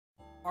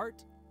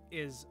Art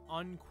is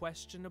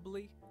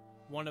unquestionably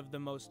one of the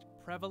most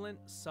prevalent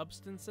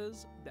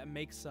substances that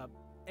makes up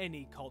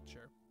any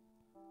culture.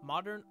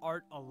 Modern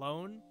art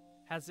alone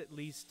has at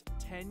least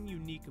 10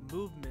 unique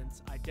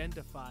movements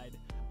identified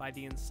by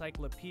the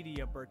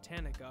Encyclopedia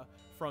Britannica,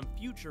 from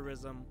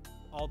futurism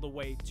all the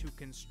way to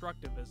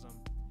constructivism.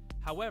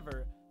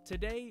 However,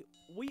 today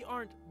we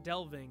aren't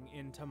delving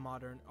into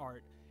modern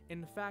art.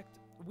 In fact,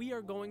 we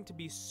are going to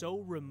be so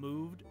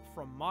removed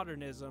from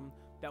modernism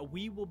that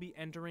we will be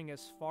entering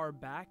as far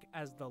back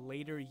as the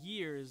later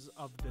years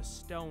of the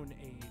Stone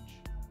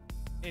Age.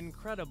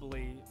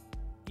 Incredibly,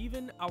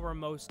 even our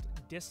most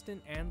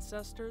distant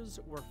ancestors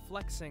were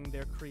flexing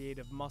their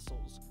creative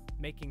muscles,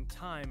 making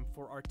time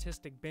for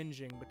artistic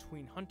binging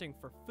between hunting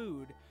for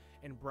food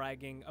and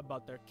bragging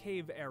about their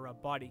cave-era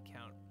body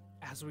count.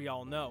 As we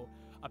all know,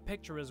 a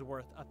picture is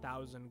worth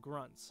 1,000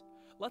 grunts.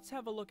 Let's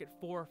have a look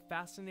at 4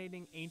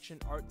 fascinating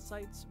ancient art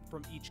sites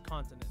from each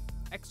continent,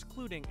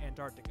 excluding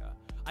Antarctica.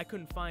 I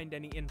couldn't find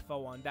any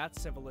info on that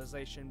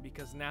civilization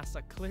because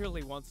NASA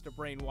clearly wants to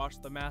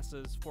brainwash the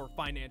masses for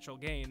financial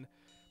gain,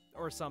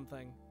 or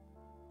something.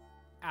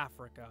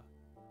 Africa,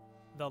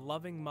 the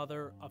loving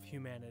mother of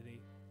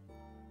humanity.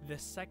 The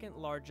second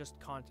largest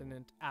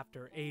continent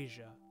after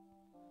Asia.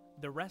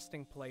 The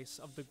resting place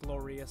of the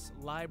glorious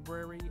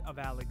Library of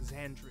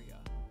Alexandria.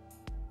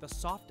 The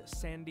soft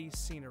sandy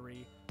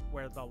scenery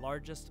where the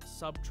largest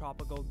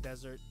subtropical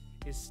desert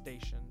is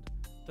stationed,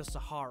 the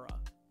Sahara.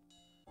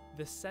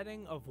 The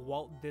setting of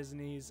Walt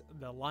Disney's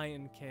The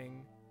Lion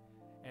King,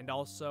 and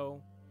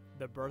also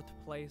the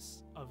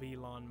birthplace of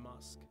Elon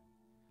Musk.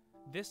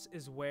 This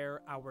is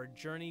where our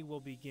journey will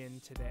begin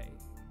today.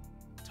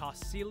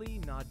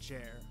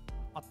 Tassili-n-Ajjer,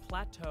 a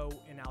plateau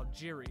in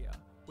Algeria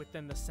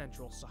within the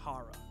Central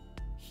Sahara.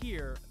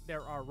 Here,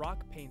 there are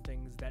rock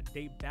paintings that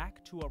date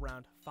back to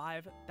around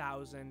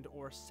 5,000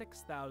 or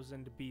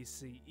 6,000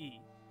 BCE.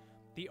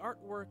 The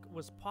artwork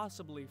was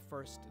possibly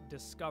first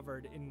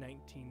discovered in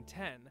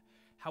 1910.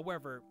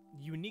 However,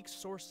 unique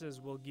sources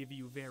will give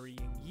you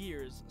varying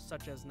years,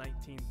 such as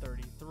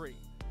 1933.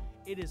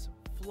 It is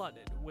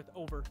flooded with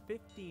over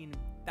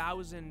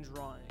 15,000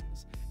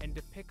 drawings and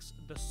depicts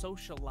the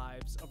social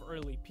lives of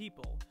early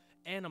people,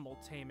 animal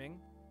taming,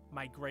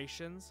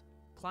 migrations,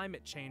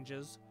 climate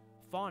changes,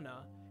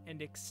 fauna,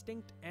 and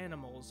extinct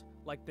animals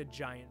like the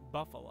giant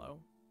buffalo.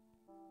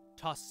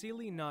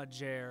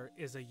 Tassili-n-Ajjer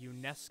is a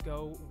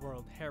UNESCO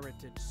World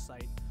Heritage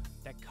Site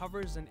that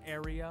covers an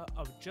area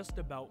of just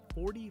about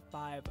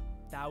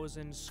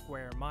 45,000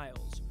 square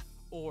miles,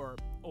 or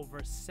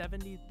over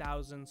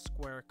 70,000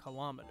 square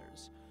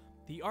kilometers.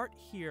 The art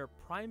here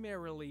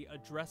primarily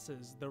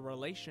addresses the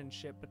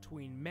relationship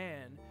between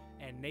man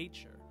and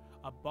nature,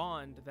 a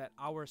bond that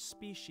our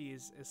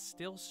species is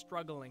still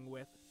struggling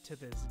with to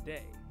this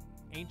day.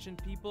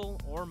 Ancient people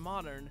or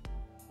modern,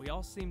 we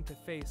all seem to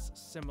face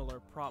similar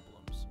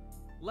problems.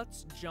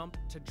 Let's jump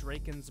to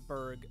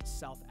Drakensberg,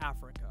 South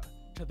Africa,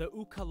 to the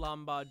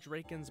Ukalamba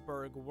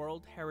Drakensberg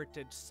World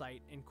Heritage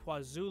Site in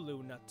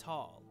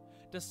KwaZulu-Natal.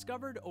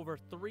 Discovered over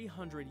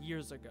 300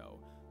 years ago,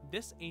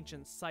 this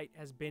ancient site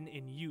has been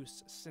in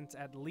use since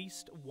at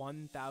least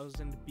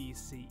 1000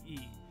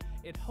 BCE.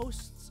 It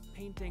hosts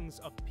paintings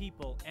of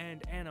people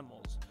and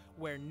animals,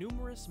 where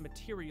numerous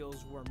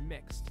materials were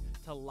mixed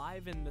to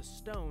liven the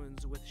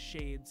stones with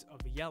shades of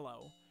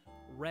yellow,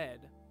 red,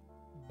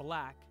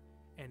 black,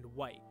 and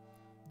white.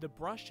 The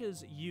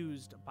brushes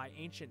used by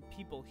ancient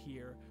people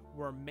here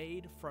were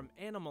made from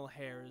animal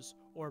hairs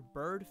or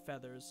bird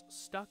feathers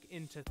stuck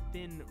into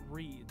thin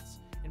reeds,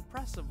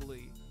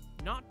 impressively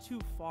not too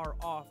far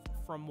off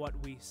from what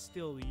we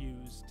still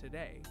use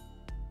today.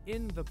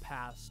 In the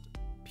past,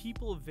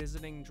 people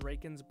visiting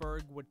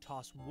Drakensberg would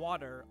toss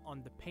water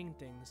on the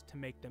paintings to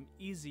make them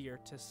easier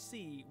to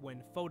see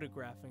when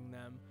photographing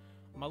them.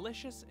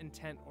 Malicious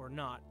intent or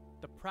not,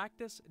 the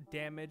practice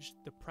damaged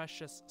the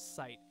precious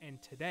site,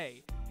 and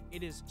today,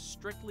 it is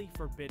strictly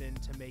forbidden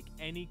to make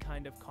any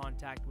kind of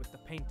contact with the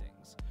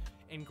paintings.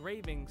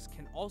 Engravings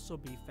can also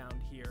be found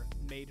here,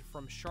 made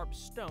from sharp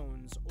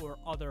stones or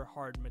other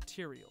hard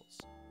materials.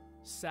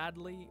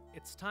 Sadly,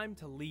 it's time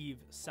to leave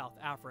South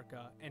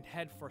Africa and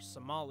head for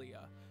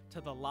Somalia, to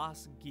the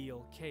Las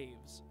Geel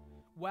Caves.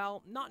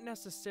 While not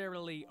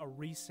necessarily a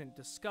recent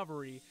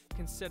discovery,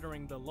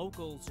 considering the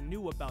locals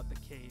knew about the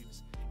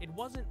caves, it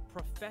wasn't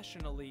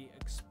professionally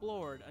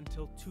explored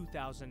until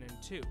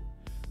 2002.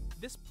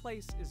 This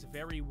place is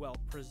very well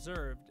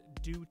preserved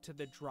due to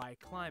the dry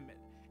climate,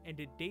 and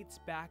it dates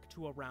back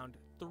to around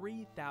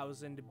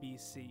 3000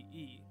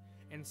 BCE,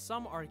 and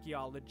some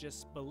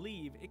archaeologists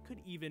believe it could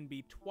even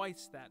be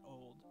twice that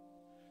old.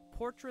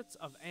 Portraits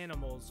of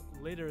animals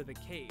litter the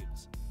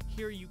caves.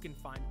 Here you can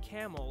find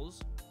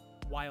camels,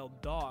 wild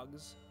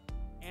dogs,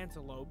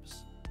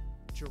 antelopes,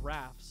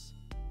 giraffes,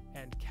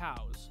 and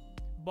cows,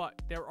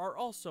 but there are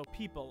also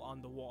people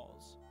on the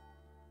walls.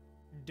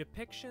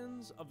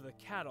 Depictions of the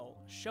cattle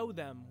show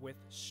them with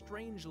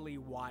strangely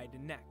wide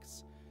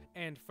necks,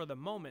 and for the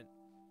moment,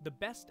 the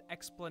best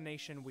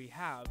explanation we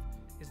have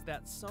is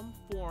that some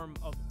form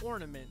of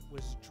ornament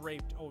was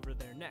draped over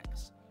their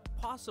necks,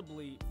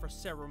 possibly for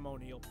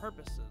ceremonial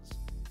purposes.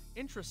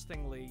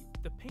 Interestingly,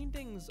 the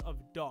paintings of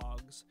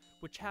dogs,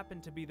 which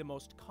happen to be the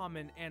most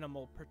common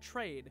animal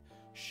portrayed,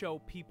 show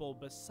people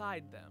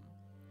beside them.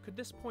 Could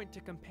this point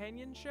to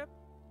companionship?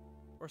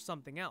 Or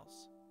something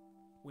else?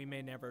 We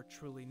may never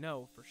truly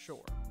know for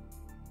sure.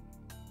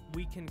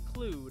 We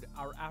conclude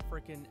our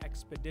African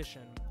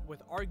expedition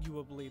with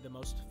arguably the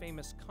most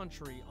famous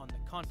country on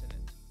the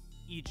continent,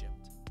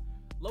 Egypt.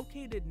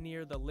 Located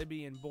near the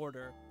Libyan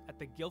border at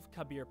the Gilf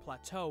Kabir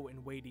Plateau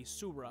in Wadi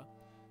Sura,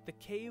 the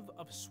Cave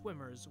of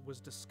Swimmers was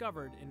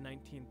discovered in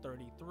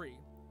 1933.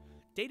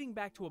 Dating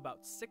back to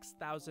about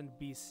 6000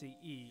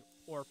 BCE,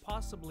 or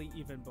possibly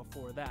even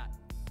before that,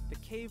 the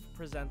cave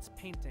presents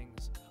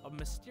paintings of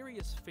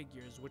mysterious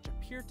figures which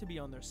appear to be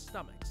on their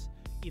stomachs,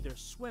 either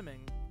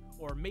swimming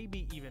or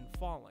maybe even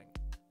falling.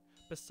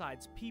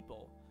 Besides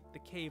people, the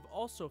cave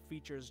also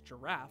features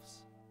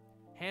giraffes,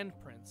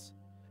 handprints,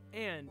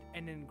 and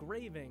an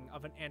engraving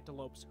of an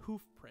antelope's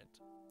hoof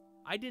print.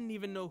 I didn't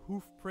even know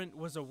hoof print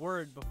was a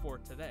word before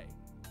today.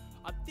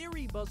 A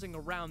theory buzzing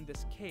around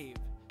this cave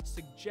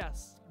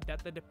suggests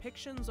that the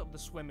depictions of the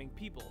swimming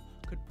people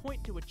could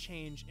point to a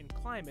change in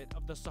climate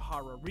of the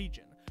Sahara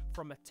region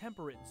from a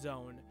temperate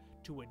zone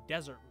to a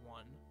desert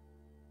one.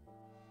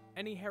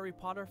 Any Harry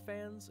Potter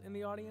fans in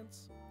the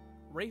audience?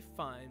 Ralph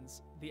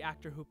Fiennes, the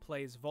actor who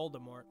plays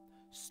Voldemort,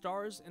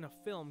 stars in a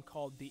film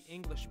called The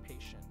English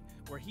Patient,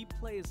 where he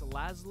plays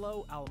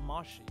Laszlo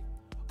Almashi,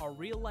 a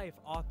real-life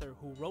author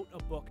who wrote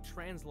a book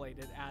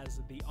translated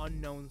as The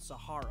Unknown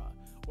Sahara,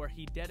 where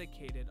he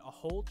dedicated a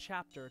whole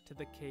chapter to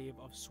the Cave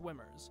of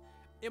Swimmers.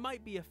 It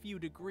might be a few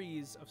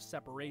degrees of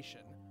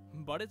separation,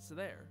 but it's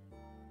there.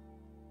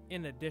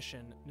 In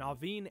addition,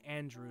 Naveen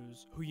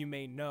Andrews, who you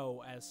may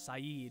know as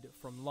Saeed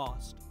from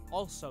Lost,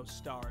 also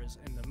stars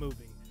in the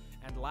movie.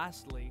 And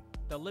lastly,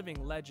 the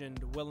living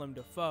legend Willem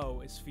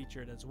Dafoe is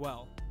featured as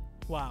well.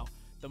 Wow,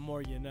 the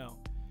more you know.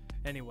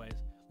 Anyways,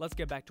 let's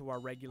get back to our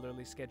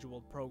regularly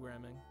scheduled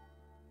programming.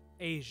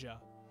 Asia,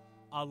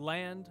 a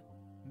land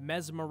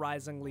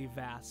mesmerizingly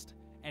vast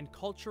and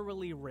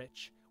culturally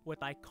rich with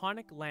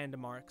iconic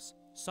landmarks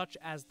such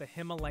as the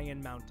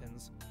Himalayan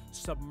mountains,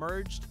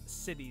 submerged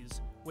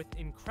cities with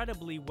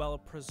incredibly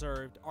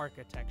well-preserved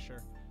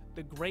architecture,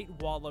 the Great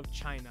Wall of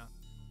China,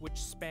 which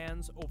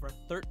spans over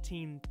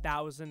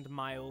 13,000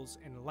 miles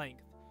in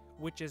length,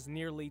 which is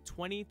nearly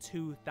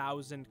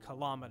 22,000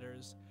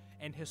 kilometers,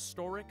 and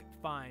historic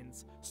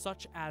finds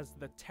such as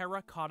the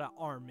Terracotta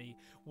Army,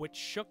 which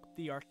shook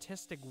the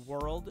artistic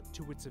world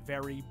to its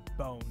very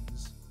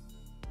bones.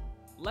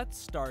 Let's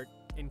start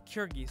in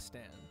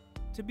Kyrgyzstan.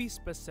 To be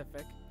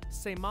specific,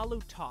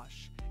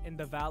 Saimaluu-Tash in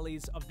the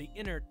valleys of the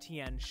inner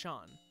Tian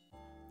Shan.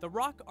 The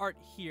rock art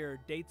here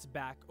dates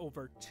back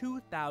over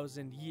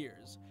 2,000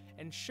 years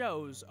and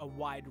shows a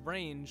wide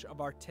range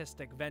of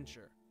artistic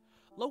venture.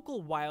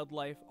 Local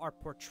wildlife are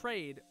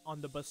portrayed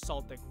on the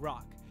basaltic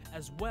rock,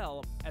 as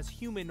well as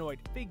humanoid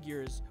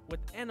figures with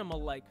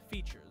animal-like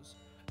features.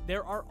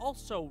 There are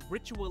also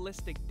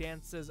ritualistic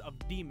dances of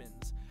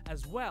demons,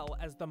 as well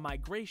as the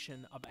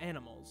migration of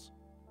animals.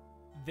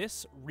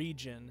 This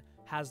region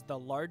has the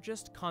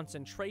largest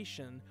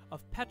concentration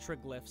of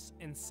petroglyphs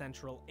in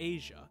Central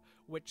Asia,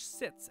 which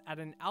sits at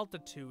an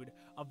altitude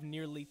of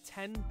nearly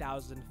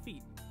 10,000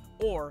 feet,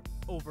 or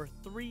over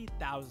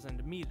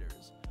 3,000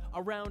 meters.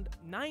 Around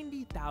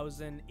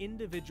 90,000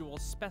 individual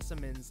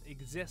specimens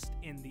exist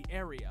in the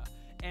area,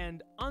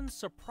 and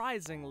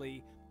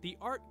unsurprisingly, the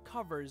art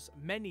covers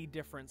many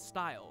different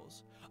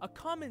styles. A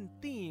common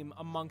theme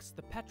amongst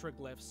the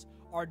petroglyphs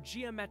are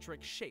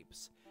geometric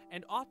shapes,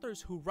 and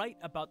authors who write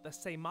about the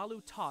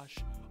Saimaluu-Tash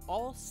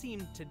all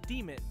seem to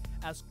deem it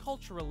as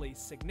culturally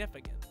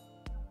significant.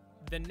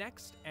 The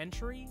next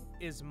entry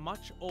is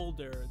much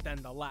older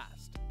than the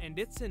last, and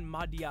it's in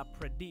Madhya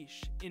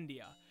Pradesh,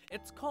 India.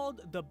 It's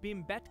called the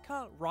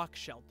Bhimbetka Rock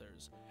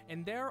Shelters,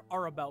 and there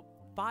are about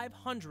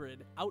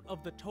 500 out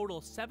of the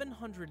total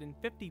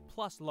 750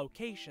 plus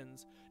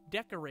locations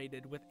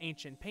decorated with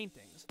ancient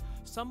paintings,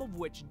 some of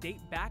which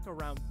date back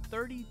around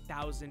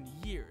 30,000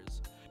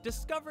 years.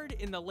 Discovered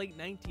in the late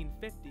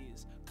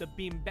 1950s, the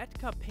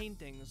Bhimbetka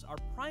paintings are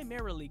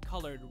primarily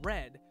colored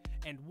red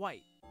and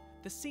white.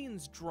 The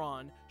scenes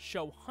drawn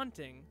show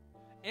hunting,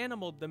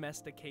 animal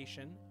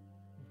domestication,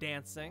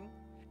 dancing,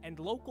 and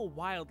local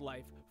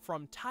wildlife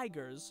from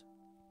tigers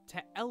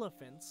to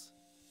elephants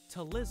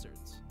to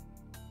lizards.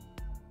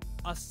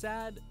 A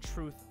sad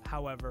truth,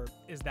 however,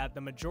 is that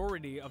the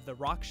majority of the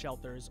rock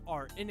shelters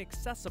are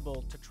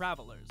inaccessible to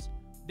travelers.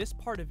 This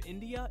part of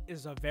India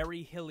is a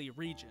very hilly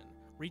region,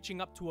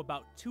 reaching up to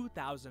about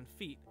 2,000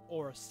 feet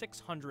or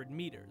 600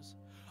 meters.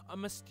 A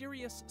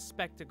mysterious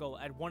spectacle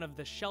at one of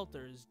the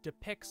shelters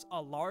depicts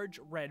a large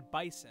red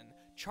bison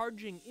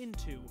charging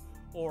into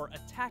or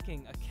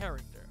attacking a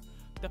character.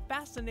 The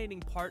fascinating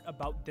part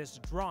about this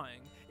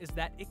drawing is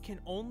that it can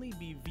only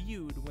be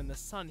viewed when the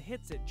sun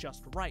hits it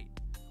just right.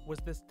 Was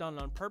this done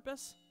on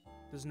purpose?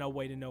 There's no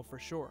way to know for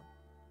sure.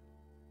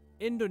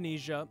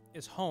 Indonesia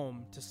is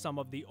home to some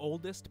of the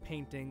oldest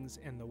paintings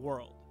in the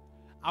world.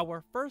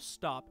 Our first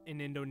stop in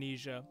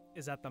Indonesia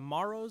is at the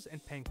Maros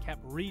and Pengkep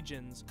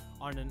regions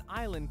on an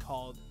island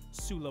called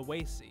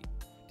Sulawesi.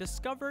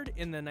 Discovered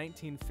in the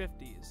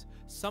 1950s,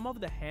 some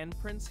of the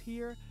handprints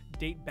here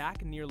date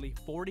back nearly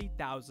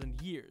 40,000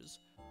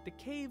 years. The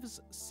caves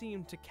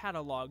seem to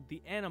catalog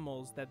the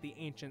animals that the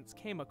ancients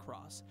came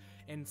across,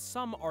 and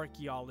some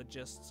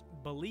archaeologists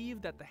believe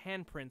that the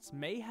handprints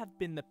may have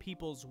been the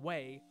people's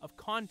way of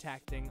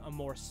contacting a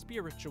more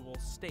spiritual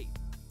state.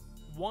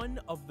 One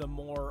of the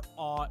more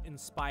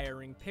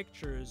awe-inspiring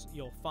pictures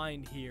you'll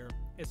find here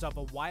is of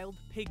a wild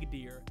pig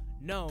deer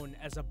known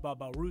as a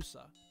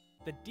babarusa.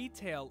 The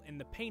detail in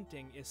the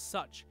painting is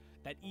such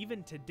that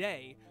even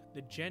today,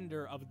 the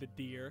gender of the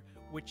deer,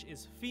 which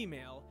is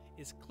female,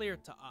 is clear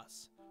to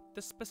us.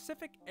 The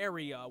specific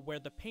area where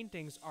the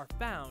paintings are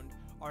found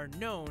are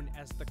known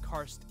as the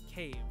Karst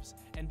Caves,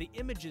 and the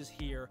images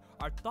here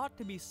are thought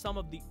to be some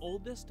of the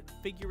oldest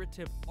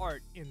figurative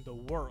art in the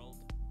world.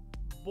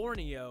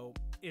 Borneo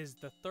is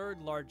the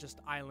third largest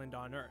island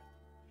on Earth.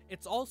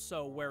 It's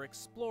also where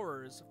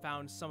explorers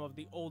found some of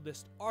the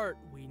oldest art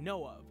we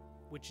know of,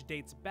 which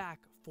dates back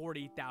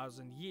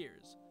 40,000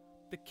 years.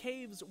 The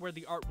caves where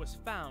the art was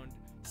found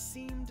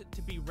seemed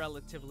to be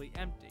relatively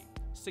empty,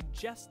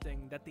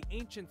 suggesting that the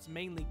ancients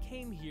mainly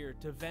came here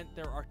to vent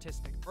their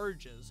artistic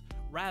urges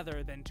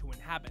rather than to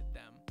inhabit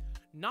them.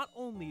 Not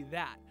only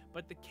that,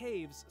 but the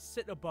caves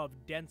sit above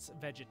dense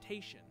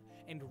vegetation,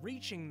 and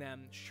reaching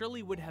them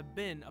surely would have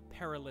been a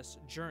perilous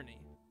journey.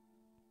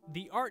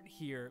 The art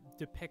here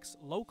depicts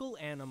local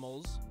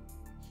animals,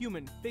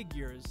 human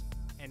figures,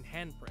 and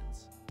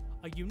handprints.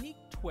 A unique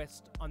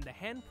twist on the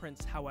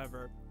handprints,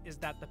 however, is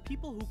that the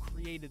people who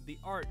created the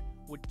art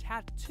would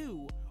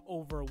tattoo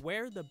over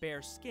where the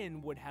bare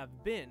skin would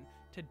have been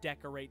to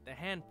decorate the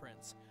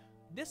handprints.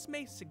 This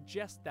may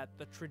suggest that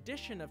the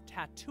tradition of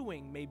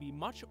tattooing may be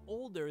much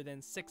older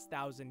than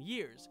 6,000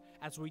 years,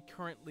 as we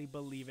currently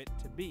believe it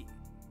to be.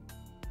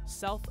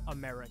 South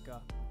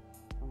America.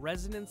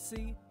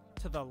 Residency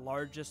to the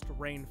largest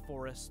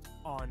rainforest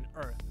on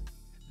Earth,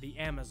 the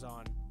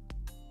Amazon.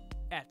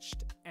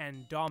 Etched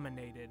and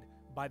dominated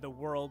by the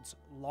world's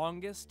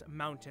longest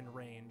mountain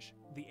range,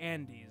 the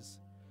Andes,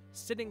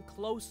 sitting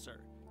closer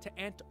to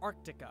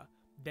Antarctica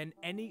than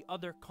any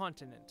other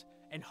continent,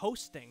 and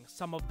hosting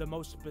some of the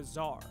most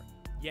bizarre,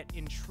 yet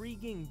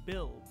intriguing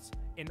builds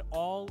in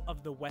all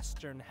of the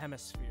Western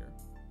Hemisphere.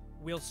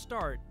 We'll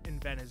start in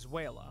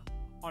Venezuela,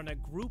 on a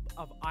group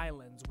of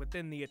islands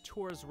within the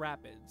Azores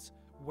Rapids,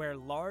 where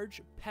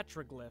large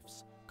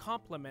petroglyphs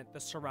complement the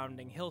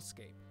surrounding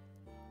hillscape.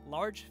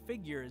 Large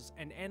figures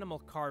and animal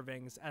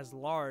carvings as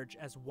large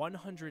as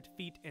 100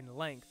 feet in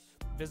length,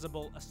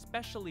 visible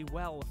especially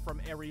well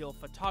from aerial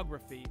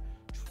photography,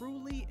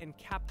 truly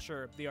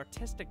encapture the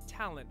artistic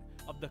talent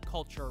of the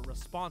culture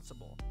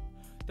responsible.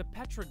 The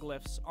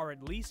petroglyphs are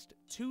at least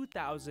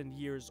 2,000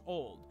 years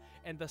old,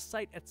 and the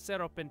site at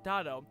Cerro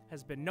Pintado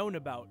has been known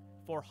about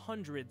for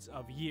hundreds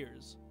of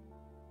years.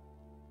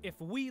 If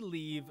we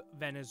leave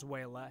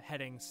Venezuela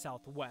heading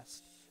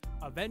southwest,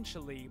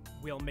 eventually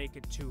we'll make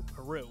it to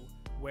Peru,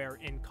 where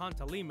in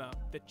Contalima,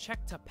 the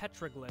Checta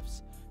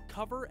petroglyphs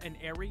cover an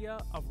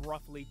area of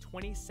roughly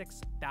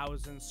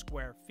 26,000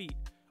 square feet,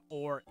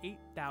 or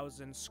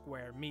 8,000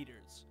 square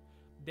meters.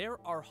 There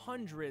are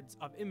hundreds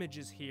of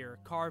images here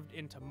carved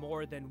into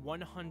more than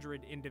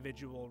 100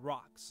 individual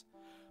rocks.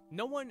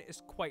 No one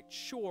is quite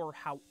sure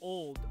how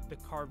old the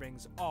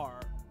carvings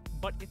are,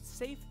 but it's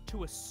safe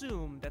to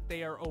assume that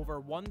they are over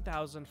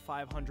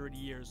 1,500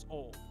 years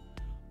old.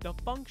 The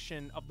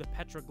function of the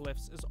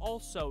petroglyphs is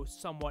also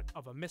somewhat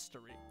of a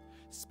mystery.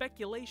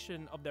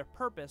 Speculation of their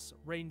purpose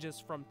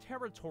ranges from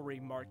territory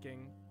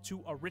marking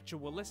to a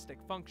ritualistic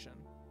function.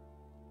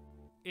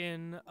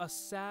 In a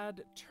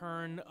sad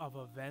turn of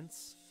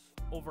events,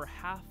 over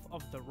half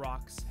of the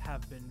rocks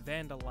have been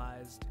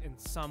vandalized in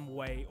some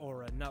way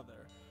or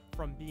another,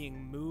 from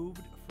being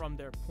moved from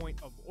their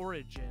point of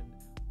origin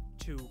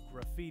to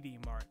graffiti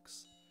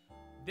marks.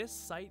 This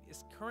site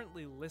is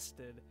currently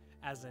listed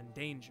as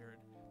endangered,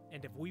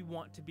 and if we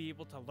want to be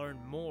able to learn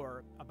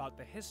more about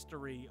the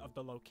history of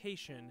the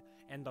location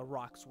and the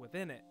rocks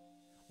within it,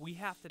 we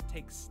have to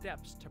take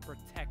steps to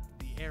protect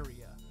the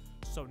area,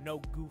 so no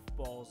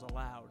goofballs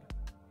allowed.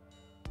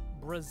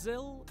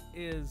 Brazil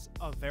is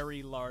a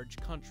very large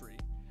country,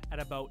 at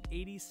about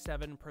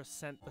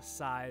 87% the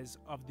size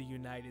of the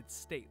United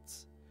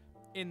States.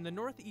 In the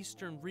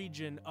northeastern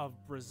region of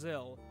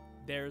Brazil,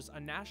 there's a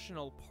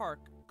national park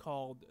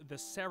called the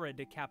Serra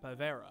de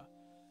Capivara.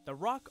 The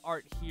rock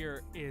art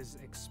here is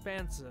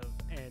expansive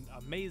and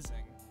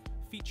amazing,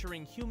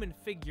 featuring human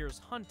figures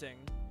hunting,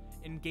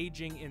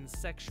 engaging in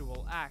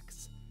sexual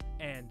acts,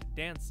 and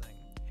dancing.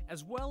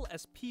 As well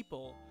as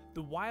people,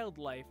 the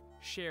wildlife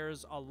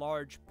shares a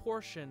large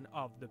portion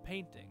of the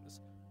paintings.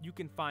 You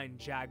can find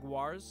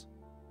jaguars,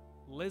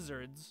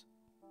 lizards,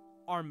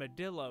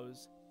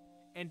 armadillos,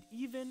 and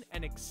even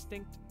an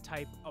extinct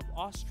type of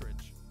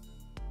ostrich.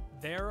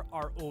 There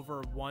are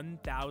over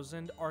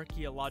 1,000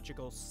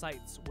 archaeological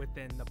sites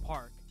within the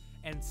park,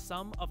 and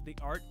some of the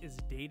art is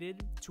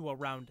dated to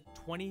around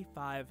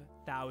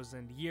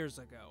 25,000 years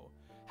ago.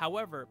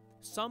 However,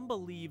 some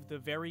believe the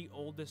very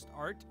oldest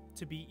art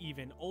to be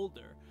even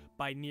older,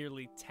 by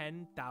nearly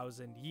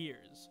 10,000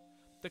 years.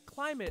 The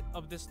climate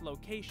of this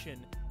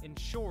location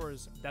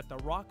ensures that the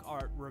rock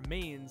art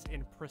remains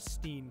in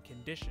pristine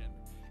condition,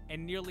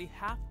 and nearly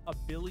 500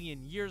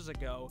 million years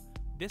ago,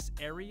 this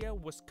area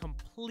was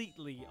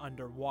completely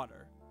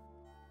underwater.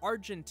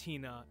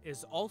 Argentina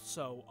is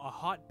also a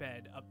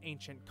hotbed of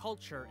ancient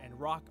culture and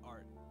rock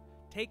art.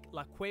 Take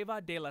La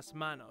Cueva de las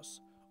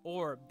Manos,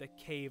 or the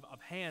Cave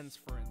of Hands,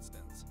 for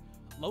instance.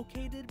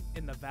 Located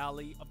in the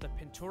valley of the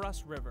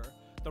Pinturas River,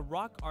 the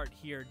rock art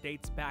here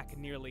dates back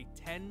nearly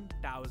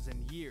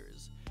 10,000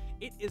 years.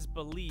 It is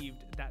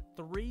believed that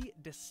 3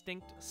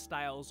 distinct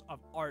styles of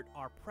art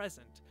are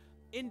present,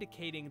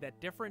 indicating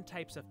that different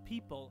types of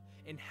people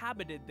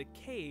inhabited the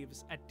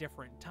caves at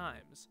different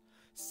times.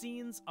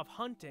 Scenes of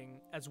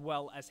hunting, as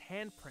well as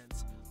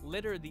handprints,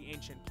 litter the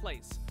ancient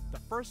place, the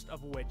first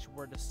of which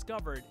were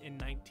discovered in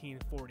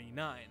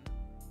 1949.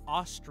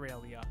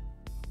 Australia,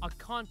 a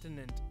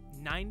continent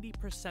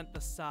 90% the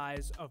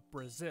size of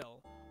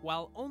Brazil,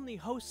 while only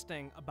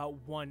hosting about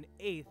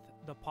 1/8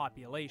 the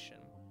population.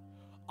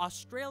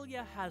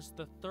 Australia has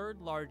the 3rd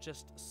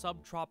largest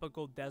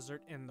subtropical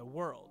desert in the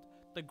world,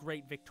 the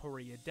Great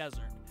Victoria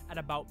Desert, at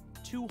about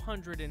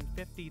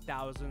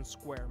 250,000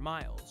 square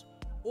miles,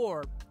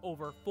 or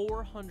over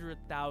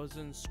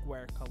 400,000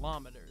 square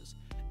kilometers,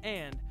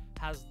 and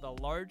has the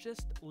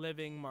largest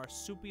living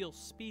marsupial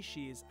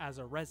species as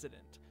a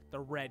resident, the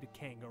red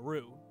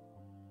kangaroo.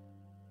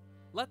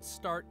 Let's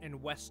start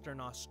in Western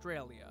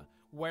Australia,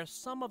 where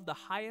some of the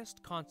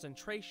highest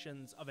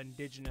concentrations of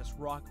indigenous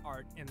rock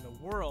art in the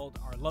world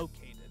are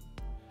located.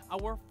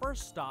 Our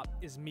first stop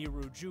is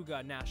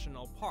Murujuga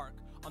National Park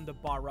on the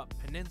Barup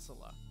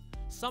Peninsula.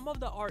 Some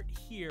of the art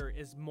here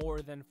is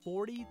more than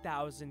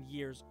 40,000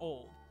 years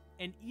old,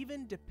 and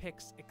even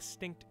depicts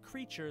extinct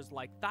creatures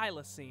like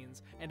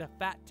thylacines and a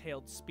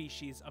fat-tailed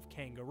species of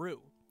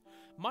kangaroo.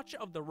 Much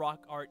of the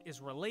rock art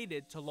is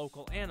related to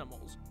local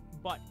animals,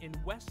 but in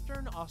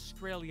Western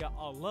Australia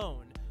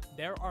alone,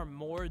 there are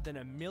more than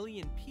 1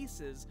 million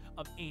pieces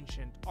of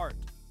ancient art.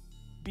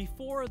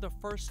 Before the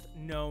first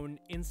known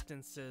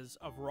instances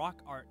of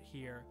rock art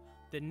here,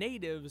 the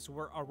natives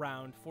were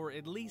around for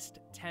at least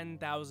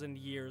 10,000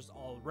 years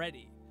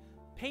already.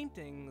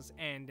 Paintings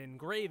and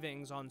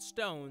engravings on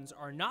stones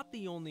are not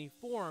the only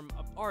form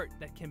of art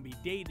that can be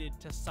dated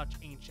to such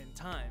ancient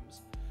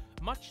times.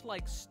 Much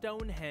like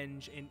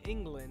Stonehenge in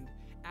England,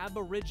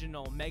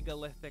 Aboriginal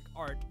megalithic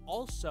art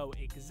also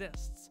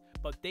exists,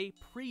 but they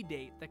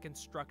predate the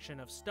construction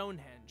of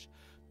Stonehenge.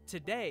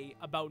 Today,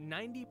 about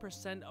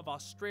 90% of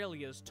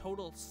Australia's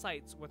total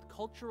sites with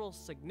cultural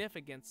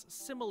significance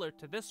similar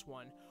to this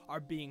one are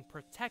being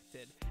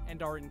protected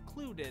and are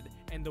included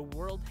in the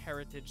World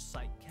Heritage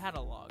Site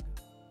Catalogue.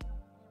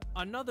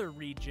 Another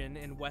region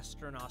in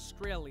Western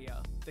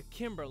Australia, the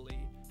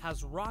Kimberley,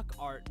 has rock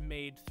art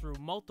made through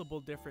multiple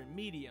different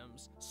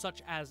mediums,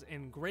 such as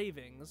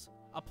engravings,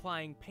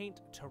 applying paint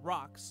to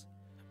rocks,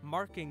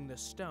 marking the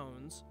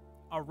stones,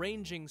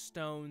 arranging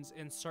stones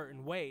in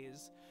certain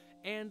ways,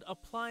 and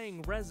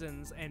applying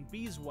resins and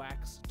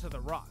beeswax to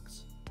the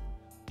rocks.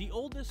 The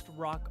oldest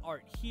rock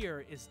art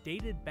here is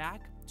dated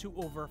back to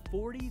over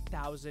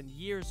 40,000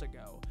 years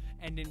ago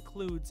and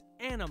includes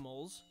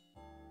animals,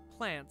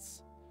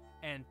 plants,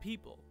 and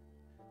people.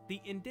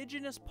 The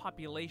indigenous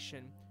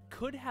population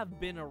could have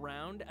been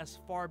around as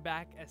far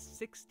back as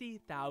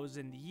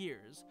 60,000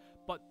 years,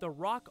 but the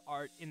rock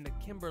art in the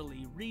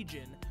Kimberley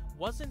region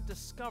wasn't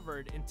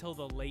discovered until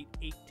the late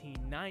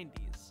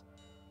 1890s.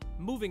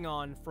 Moving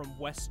on from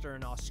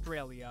Western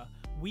Australia,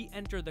 we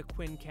enter the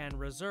Quincan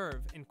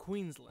Reserve in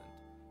Queensland.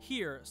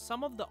 Here,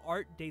 some of the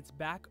art dates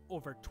back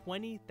over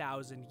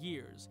 20,000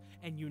 years,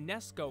 and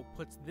UNESCO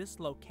puts this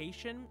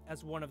location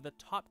as one of the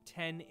top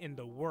 10 in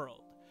the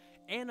world.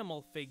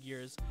 Animal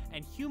figures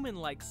and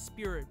human-like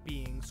spirit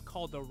beings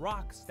call the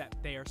rocks that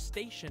they are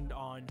stationed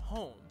on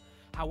home.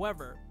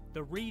 However,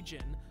 the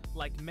region,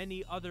 like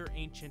many other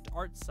ancient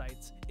art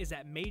sites, is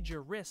at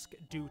major risk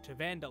due to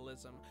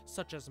vandalism,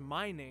 such as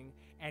mining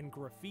and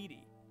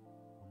graffiti.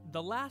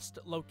 The last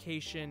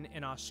location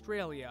in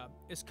Australia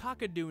is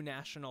Kakadu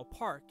National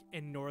Park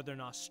in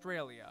Northern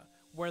Australia,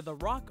 where the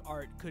rock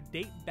art could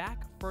date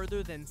back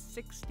further than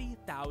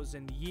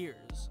 60,000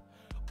 years.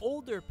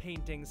 Older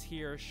paintings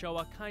here show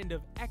a kind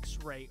of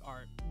X-ray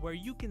art where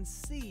you can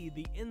see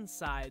the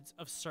insides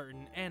of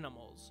certain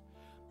animals.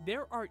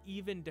 There are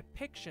even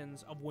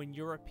depictions of when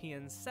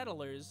European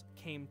settlers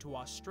came to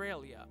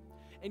Australia.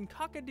 In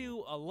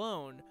Kakadu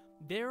alone,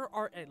 there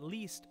are at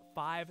least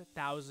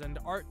 5,000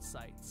 art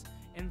sites,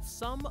 and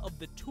some of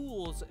the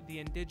tools the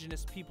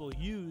indigenous people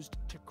used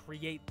to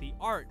create the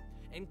art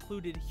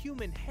included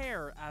human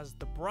hair as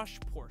the brush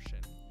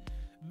portion.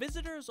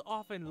 Visitors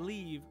often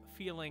leave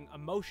feeling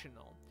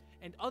emotional,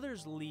 and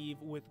others leave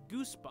with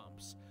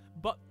goosebumps,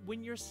 but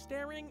when you're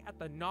staring at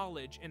the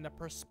knowledge and the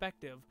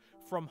perspective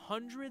from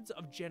hundreds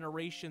of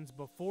generations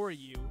before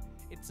you,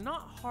 it's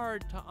not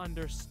hard to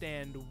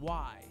understand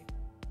why.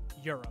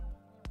 Europe.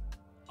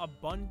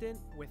 abundant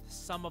with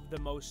some of the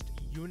most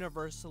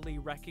universally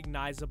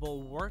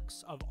recognizable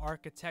works of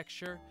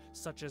architecture,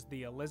 such as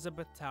the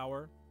Elizabeth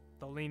Tower,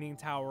 the Leaning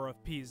Tower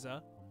of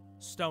Pisa,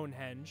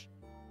 Stonehenge,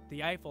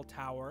 the Eiffel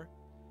Tower,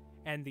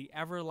 and the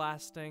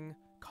everlasting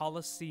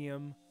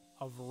Colosseum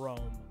of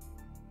Rome.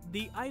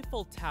 The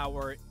Eiffel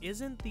Tower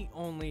isn't the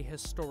only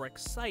historic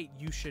site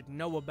you should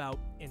know about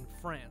in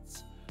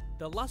France.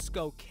 The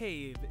Lascaux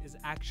Cave is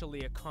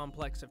actually a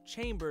complex of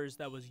chambers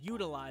that was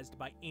utilized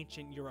by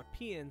ancient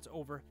Europeans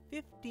over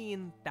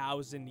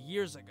 15,000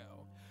 years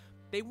ago.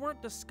 They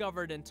weren't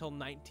discovered until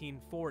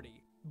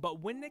 1940,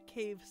 but when the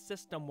cave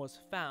system was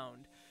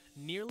found,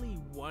 nearly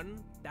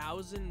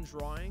 1,000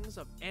 drawings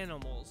of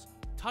animals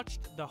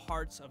touched the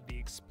hearts of the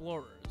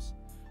explorers.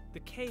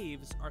 The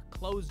caves are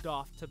closed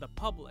off to the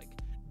public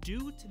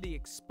due to the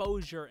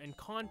exposure and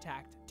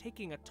contact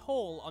taking a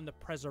toll on the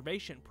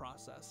preservation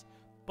process,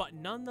 but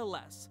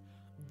nonetheless,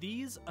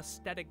 these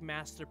aesthetic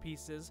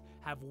masterpieces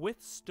have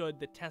withstood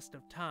the test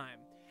of time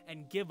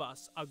and give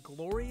us a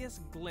glorious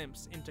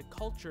glimpse into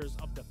cultures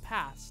of the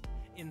past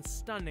in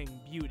stunning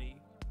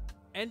beauty.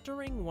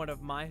 Entering one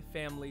of my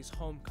family's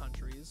home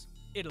countries,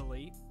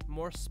 Italy,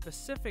 more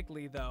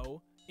specifically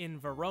though, in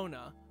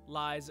Verona,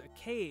 lies a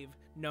cave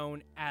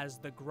known as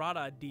the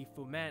Grotta di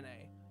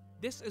Fumane.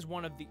 This is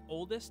one of the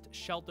oldest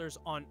shelters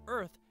on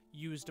Earth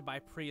used by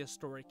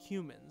prehistoric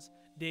humans,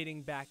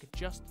 dating back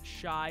just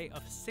shy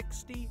of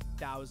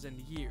 60,000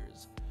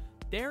 years.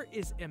 There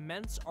is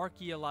immense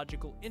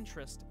archaeological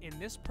interest in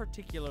this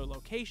particular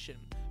location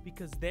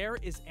because there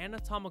is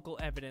anatomical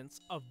evidence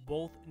of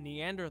both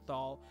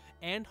Neanderthal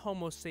and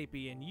Homo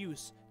sapien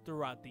use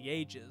throughout the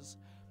ages.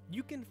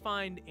 You can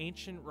find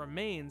ancient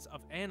remains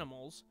of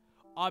animals,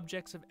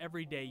 objects of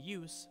everyday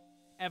use,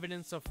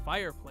 evidence of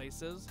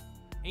fireplaces,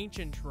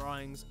 ancient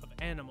drawings of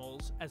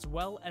animals, as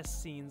well as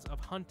scenes of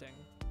hunting.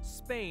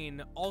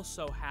 Spain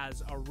also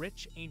has a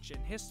rich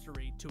ancient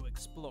history to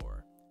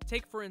explore.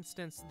 Take for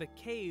instance the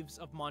caves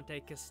of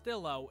Monte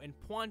Castillo and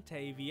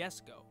Puente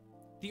Viejo.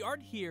 The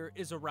art here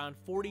is around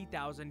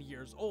 40,000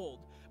 years old,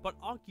 but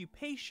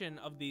occupation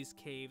of these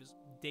caves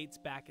dates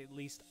back at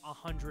least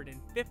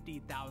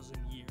 150,000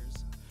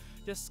 years.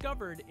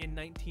 Discovered in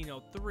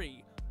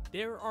 1903,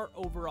 there are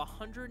over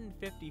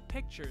 150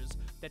 pictures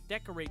that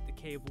decorate the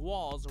cave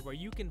walls where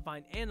you can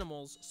find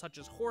animals such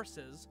as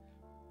horses,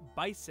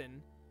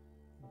 bison,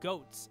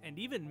 goats, and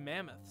even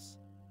mammoths.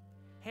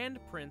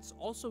 Handprints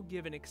also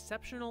give an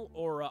exceptional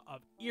aura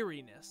of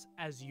eeriness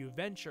as you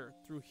venture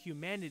through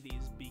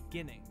humanity's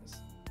beginnings.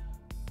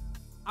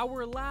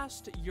 Our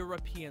last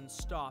European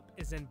stop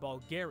is in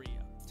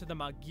Bulgaria, to the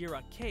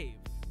Maghera Cave,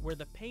 where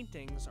the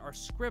paintings are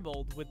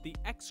scribbled with the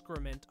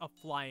excrement of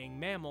flying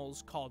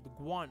mammals called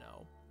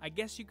guano. I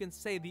guess you can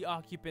say the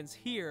occupants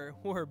here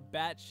were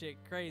batshit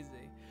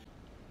crazy.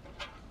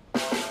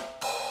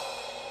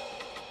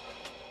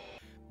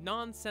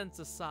 Nonsense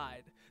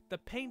aside, the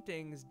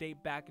paintings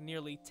date back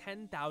nearly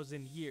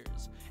 10,000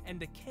 years, and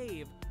the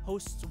cave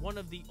hosts one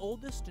of the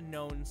oldest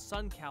known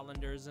sun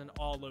calendars in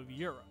all of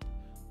Europe.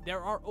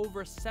 There are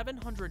over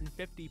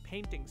 750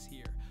 paintings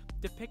here,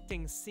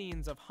 depicting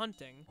scenes of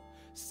hunting,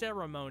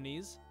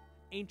 ceremonies,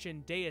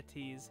 ancient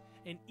deities,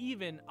 and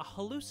even a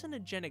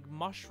hallucinogenic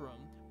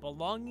mushroom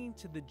belonging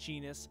to the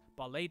genus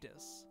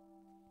Boletus.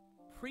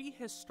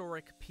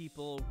 Prehistoric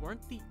people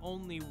weren't the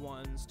only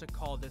ones to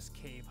call this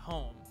cave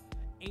home.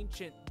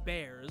 Ancient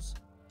bears,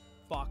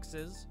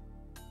 foxes,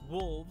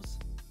 wolves,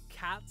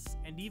 cats,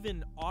 and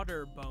even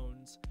otter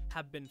bones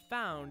have been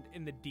found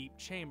in the deep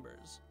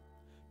chambers.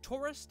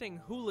 Touristing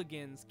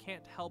hooligans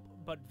can't help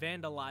but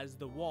vandalize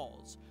the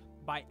walls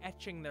by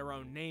etching their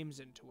own names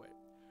into it.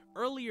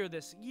 Earlier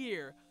this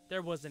year,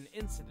 there was an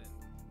incident,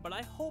 but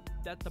I hope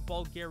that the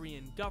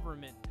Bulgarian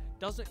government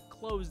doesn't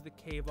close the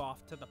cave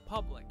off to the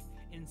public.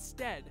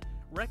 Instead,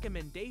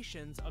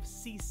 recommendations of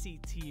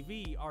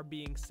CCTV are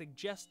being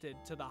suggested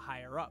to the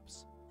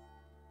higher-ups.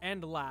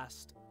 And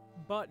last,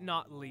 but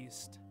not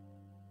least,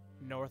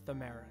 North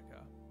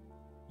America.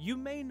 You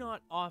may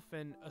not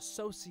often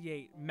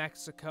associate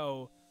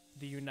Mexico,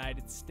 the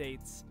United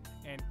States,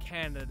 and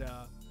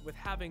Canada with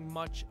having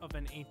much of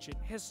an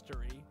ancient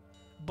history,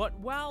 but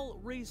while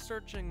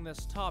researching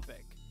this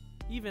topic,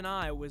 even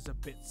I was a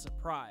bit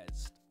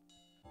surprised.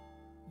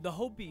 The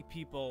Hopi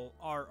people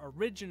are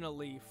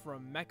originally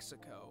from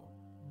Mexico,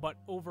 but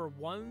over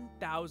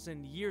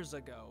 1,000 years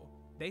ago,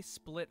 they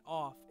split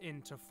off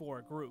into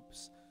 4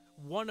 groups,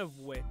 one of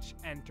which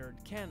entered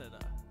Canada.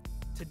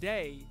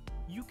 Today,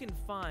 you can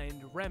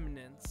find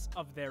remnants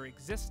of their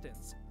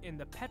existence in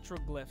the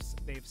petroglyphs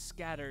they've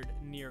scattered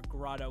near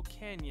Grotto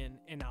Canyon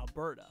in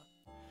Alberta.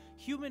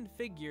 Human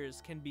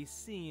figures can be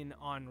seen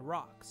on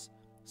rocks,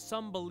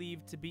 some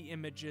believed to be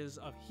images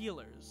of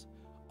healers,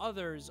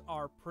 others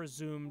are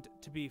presumed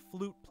to be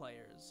flute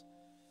players.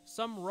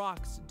 Some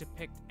rocks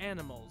depict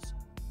animals,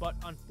 but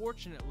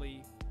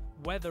unfortunately,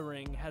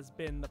 weathering has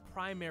been the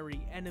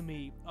primary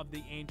enemy of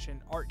the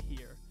ancient art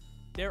here.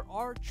 There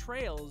are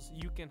trails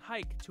you can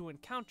hike to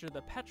encounter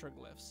the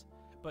petroglyphs,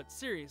 but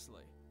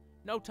seriously,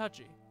 no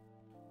touchy.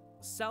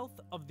 South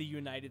of the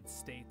United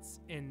States,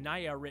 in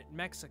Nayarit,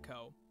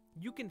 Mexico,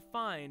 you can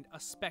find a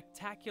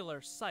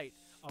spectacular site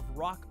of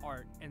rock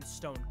art and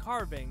stone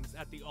carvings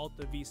at the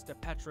Alta Vista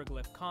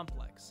Petroglyph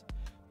Complex.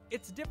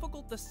 It's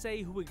difficult to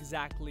say who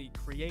exactly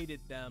created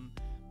them,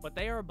 but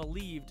they are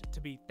believed to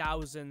be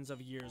thousands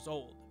of years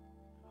old.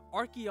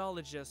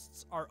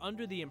 Archaeologists are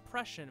under the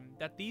impression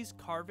that these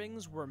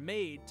carvings were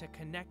made to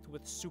connect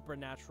with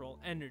supernatural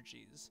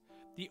energies.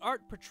 The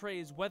art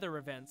portrays weather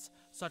events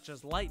such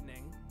as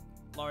lightning,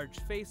 large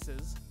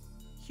faces,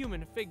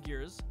 human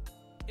figures,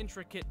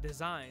 intricate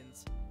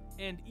designs,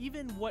 and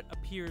even what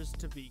appears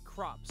to be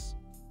crops.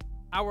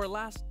 Our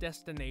last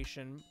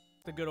destination,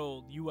 the good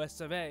old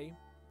US of A,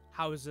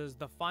 houses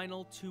the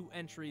final 2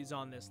 entries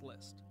on this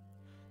list.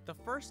 The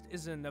first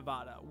is in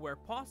Nevada, where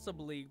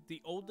possibly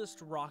the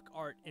oldest rock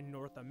art in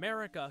North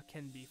America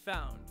can be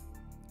found.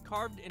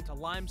 Carved into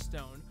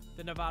limestone,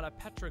 the Nevada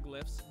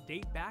petroglyphs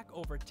date back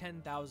over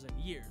 10,000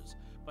 years,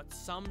 but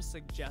some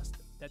suggest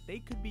that they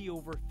could be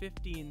over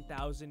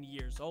 15,000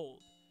 years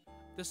old.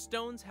 The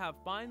stones have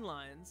fine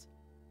lines,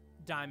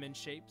 diamond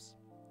shapes,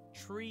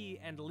 tree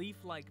and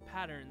leaf-like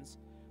patterns,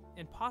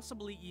 and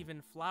possibly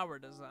even flower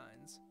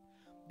designs.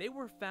 They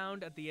were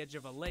found at the edge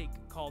of a lake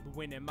called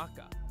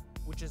Winnemucca,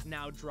 which is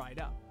now dried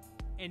up,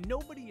 and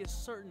nobody is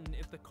certain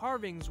if the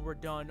carvings were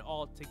done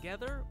all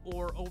together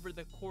or over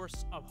the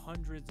course of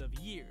hundreds of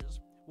years,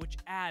 which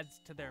adds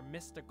to their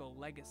mystical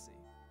legacy.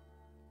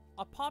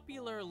 A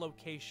popular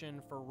location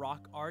for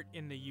rock art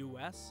in the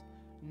US,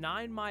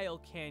 9 Mile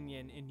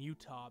Canyon in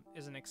Utah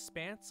is an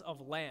expanse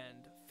of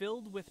land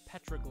filled with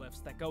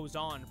petroglyphs that goes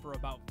on for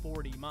about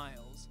 40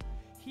 miles.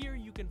 Here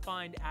you can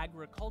find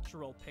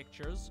agricultural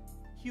pictures,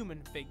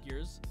 human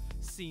figures,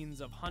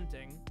 scenes of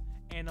hunting,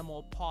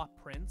 animal paw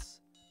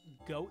prints,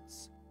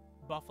 goats,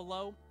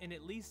 buffalo, and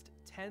at least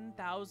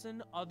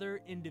 10,000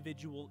 other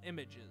individual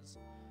images.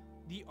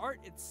 The art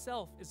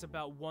itself is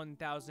about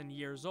 1,000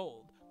 years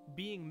old,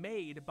 being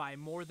made by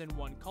more than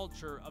one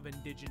culture of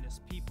indigenous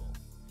people.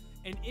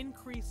 An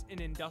increase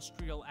in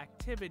industrial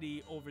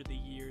activity over the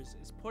years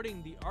is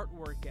putting the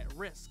artwork at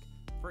risk.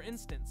 For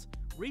instance,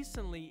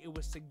 recently it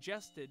was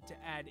suggested to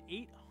add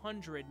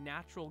 800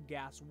 natural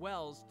gas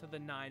wells to the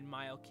 9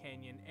 Mile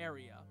Canyon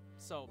area.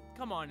 So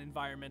come on,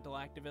 environmental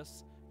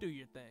activists, do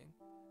your thing.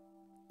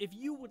 If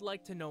you would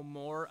like to know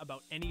more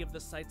about any of the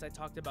sites I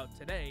talked about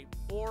today,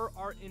 or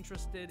are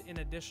interested in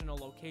additional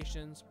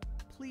locations,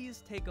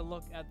 please take a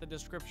look at the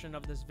description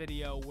of this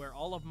video where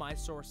all of my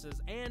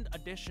sources and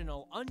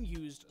additional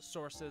unused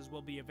sources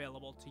will be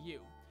available to you.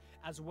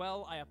 As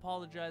well, I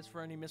apologize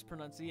for any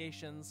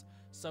mispronunciations,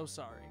 so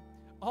sorry.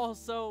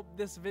 Also,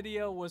 this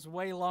video was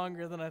way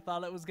longer than I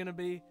thought it was gonna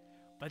be,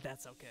 but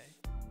that's okay.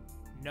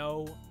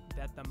 Know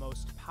that the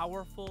most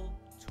powerful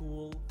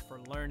tool for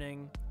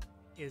learning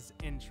is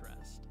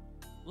interest.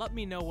 Let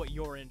me know what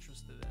you're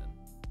interested in.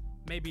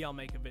 Maybe I'll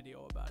make a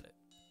video about it.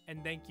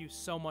 And thank you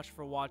so much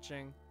for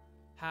watching.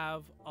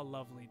 Have a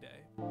lovely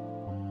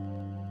day.